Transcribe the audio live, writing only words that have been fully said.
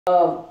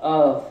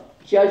of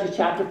Judges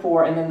chapter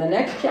 4, and then the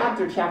next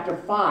chapter, chapter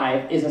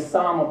 5, is a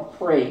psalm of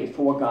praise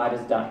for what God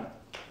has done.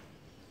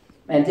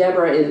 And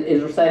Deborah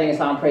is reciting a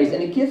psalm of praise,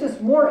 and it gives us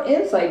more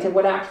insight to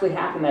what actually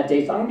happened that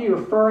day. So I'm going to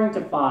be referring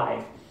to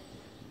 5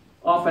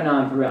 off and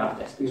on throughout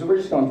this, because we're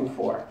just going through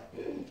 4.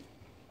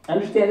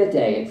 Understand the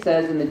day. It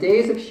says, in the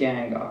days of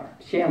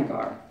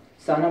Shamgar,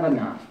 son of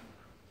Anath,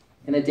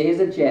 in the days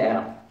of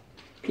Jael,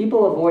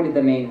 people avoided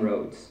the main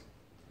roads.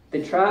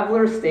 The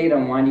travelers stayed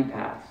on windy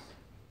paths.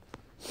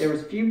 There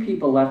was few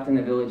people left in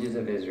the villages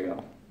of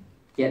Israel,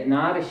 yet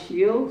not a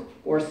shield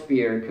or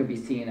spear could be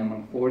seen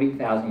among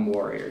 40,000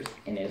 warriors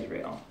in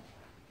Israel.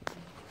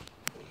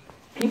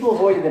 People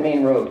avoided the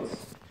main roads.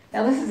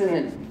 Now this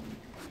isn't...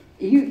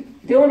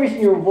 The only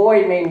reason you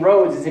avoid main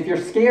roads is if you're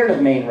scared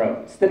of main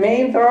roads. The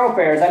main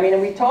thoroughfares,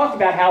 and we talked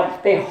about how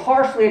they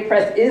harshly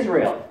oppressed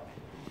Israel.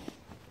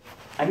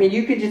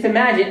 You could just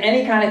imagine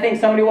any kind of thing.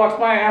 Somebody walks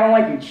by, I don't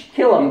like you,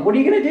 kill them. What are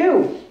you going to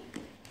do?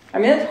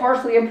 That's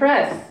harshly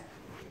oppressed.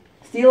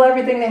 Steal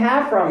everything they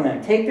have from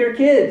them. Take their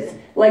kids.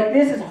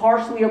 This is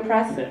harshly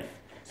oppressive.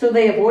 So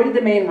they avoided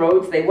the main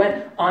roads. They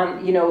went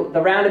on,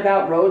 the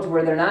roundabout roads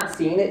where they're not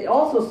seen. It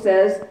also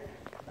says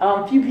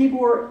few people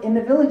were in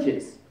the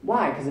villages.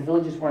 Why? Because the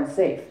villages weren't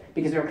safe.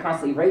 Because they were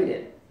constantly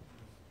raided.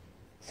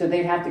 So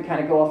they'd have to kind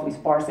of go off in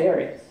sparse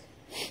areas.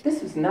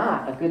 This was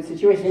not a good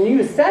situation. And you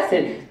assess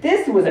it.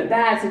 This was a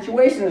bad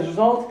situation as a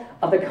result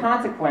of the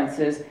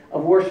consequences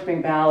of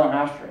worshiping Baal and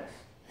Ashtoreth.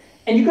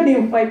 And you couldn't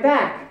even fight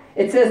back.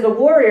 It says the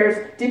warriors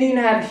didn't even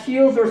have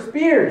shields or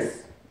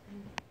spears.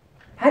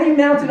 How do you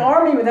mount an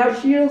army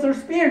without shields or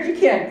spears? You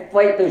can't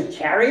fight those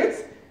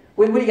chariots.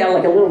 What do you got,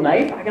 like a little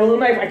knife? I got a little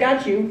knife, I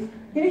got you.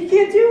 You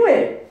can't do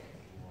it.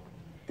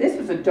 This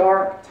was a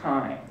dark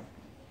time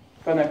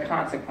from the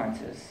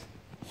consequences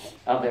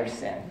of their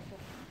sin.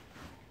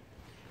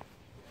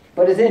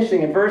 But it's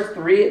interesting. In verse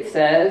 3 it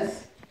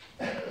says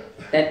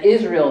that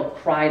Israel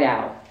cried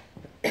out.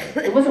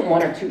 It wasn't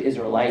one or two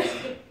Israelites.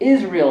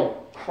 Israel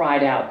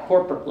cried out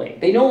corporately.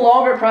 They no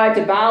longer cried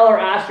to Baal or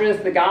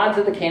Ashtoreth, the gods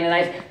of the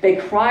Canaanites. They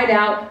cried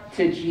out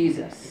to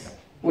Jesus,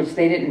 which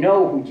they didn't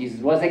know who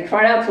Jesus was. They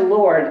cried out to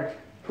Lord,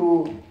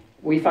 who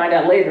we find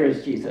out later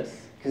is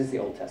Jesus, because it's the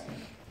Old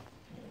Testament.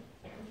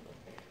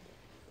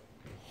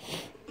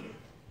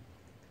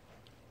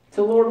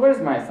 So Lord, what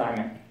is my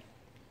assignment?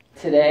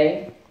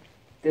 Today,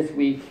 this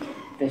week,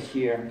 this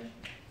year.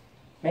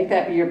 Make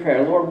that be your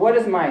prayer. Lord, what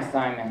is my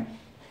assignment?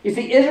 You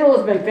see, Israel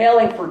has been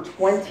failing for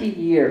 20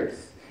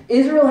 years.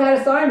 Israel had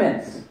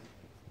assignments,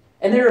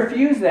 and they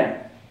refused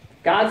them.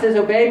 God says,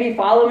 obey me,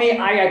 follow me,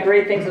 I got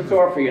great things in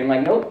store for you.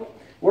 And nope,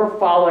 we're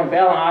following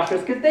Baal and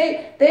Ashtoreth because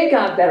they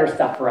got better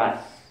stuff for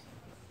us.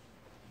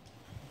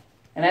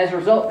 And as a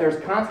result,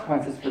 there's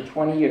consequences for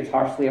 20 years,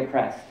 harshly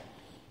oppressed.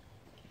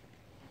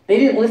 They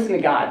didn't listen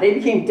to God. They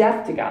became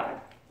deaf to God.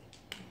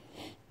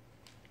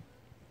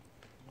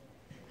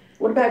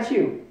 What about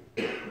you?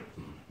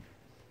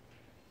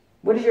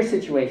 What is your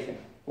situation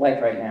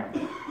like right now?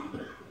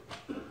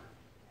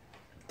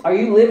 Are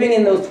you living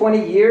in those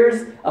 20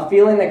 years of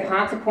feeling the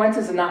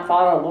consequences of not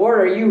following the Lord?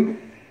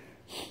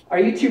 Are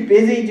you too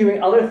busy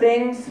doing other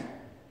things?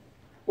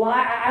 Well,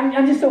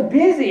 I'm just so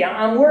busy.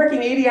 I'm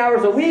working 80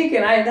 hours a week,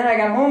 and then I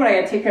got home and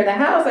I got to take care of the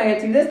house. I got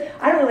to do this.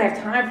 I don't really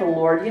have time for the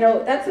Lord.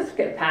 That's just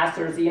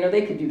pastors.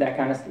 They could do that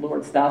kind of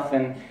Lord stuff,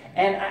 and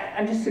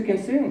I'm just so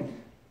consumed.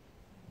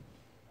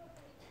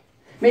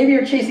 Maybe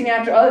you're chasing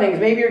after other things.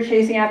 Maybe you're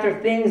chasing after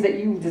things that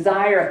you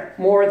desire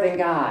more than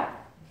God.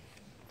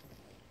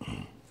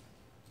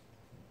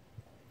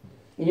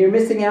 And you're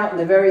missing out on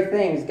the very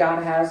things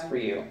God has for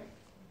you.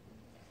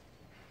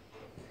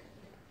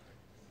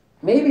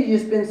 Maybe you've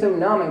just been so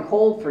numb and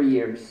cold for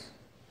years.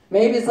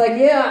 Maybe it's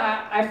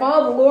I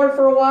followed the Lord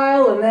for a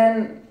while, and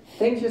then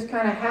things just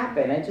kind of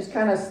happen. It just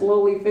kind of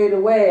slowly fade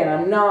away, and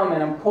I'm numb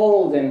and I'm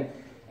cold, and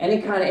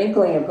any kind of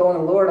inkling of going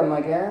to the Lord, I'm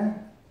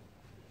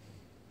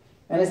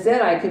And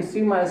instead, I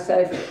consume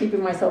myself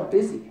keeping myself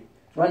busy,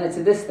 running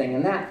to this thing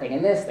and that thing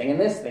and this thing and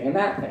this thing and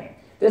that thing,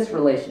 this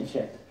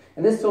relationship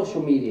and this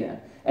social media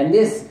and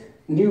this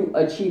new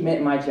achievement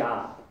in my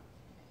job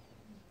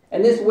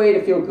and this way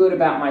to feel good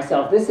about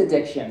myself, this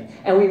addiction.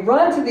 And we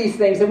run to these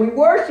things and we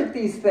worship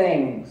these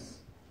things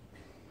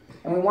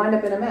and we wind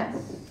up in a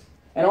mess.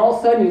 And all of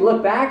a sudden, you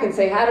look back and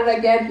say, how did I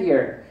get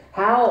here?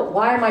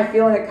 Why am I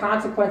feeling the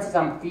consequences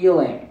I'm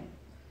feeling?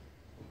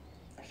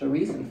 There's a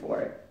reason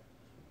for it.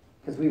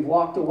 Because we've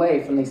walked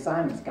away from the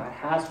assignments God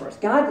has for us.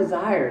 God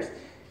desires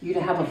you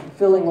to have a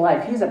fulfilling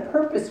life. He has a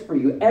purpose for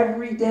you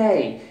every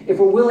day. If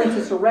we're willing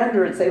to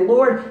surrender and say,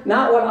 Lord,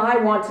 not what I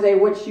want today,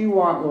 what you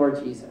want,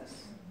 Lord Jesus.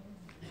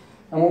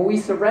 And when we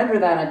surrender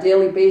that on a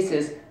daily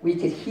basis, we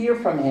could hear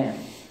from him.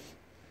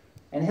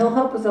 And he'll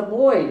help us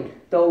avoid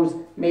those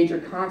major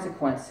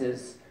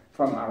consequences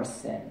from our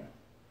sin.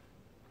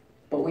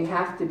 But we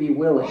have to be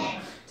willing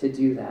to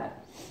do that.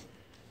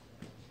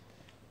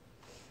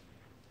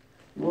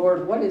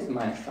 Lord, what is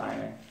my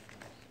assignment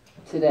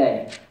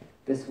today,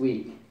 this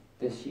week,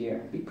 this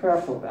year? Be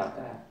prayerful about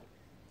that.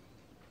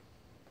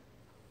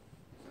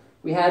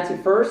 We had to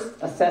first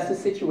assess the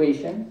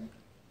situation.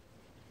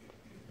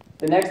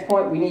 The next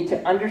point, we need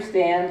to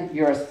understand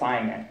your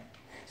assignment.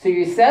 So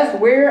you assess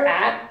where you're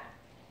at,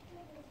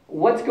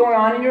 what's going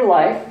on in your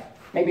life,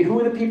 maybe who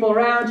are the people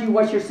around you,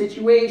 what's your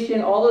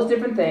situation, all those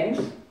different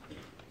things.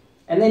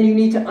 And then you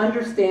need to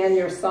understand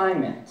your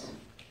assignment.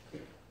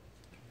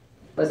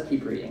 Let's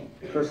keep reading.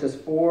 Verses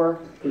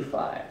 4 through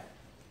 5.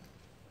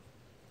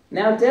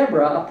 Now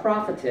Deborah, a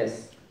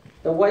prophetess,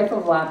 the wife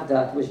of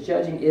Lapidoth, was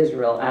judging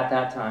Israel at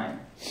that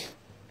time.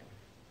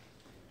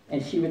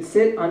 And she would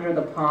sit under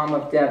the palm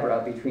of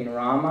Deborah between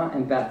Ramah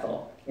and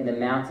Bethel in the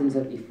mountains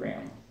of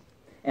Ephraim.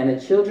 And the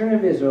children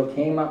of Israel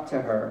came up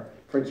to her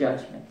for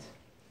judgment.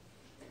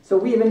 So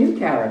we have a new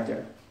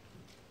character.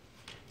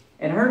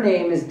 And her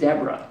name is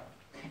Deborah.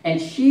 And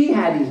she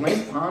had these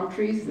nice palm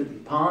trees. The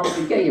palms,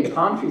 you get your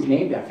palm trees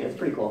named after you. It's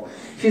pretty cool.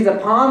 She's the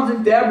palms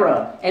of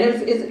Deborah. And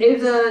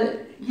it's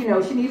a, you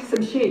know, she needs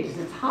some shade because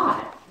it's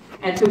hot.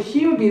 And so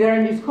she would be there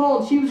and it's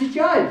cold. She was a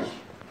judge.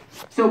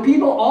 So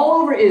people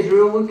all over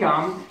Israel would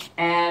come,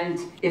 and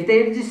if they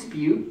had a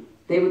dispute,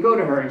 they would go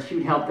to her and she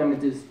would help them with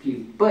the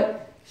dispute.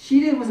 But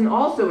she wasn't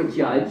also a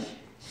judge.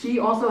 She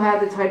also had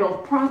the title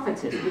of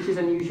prophetess, which is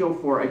unusual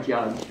for a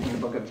judge in the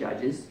book of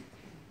Judges,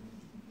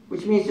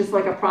 which means just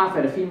like a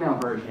prophet, a female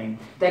version,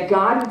 that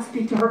God would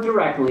speak to her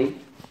directly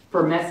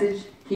for a message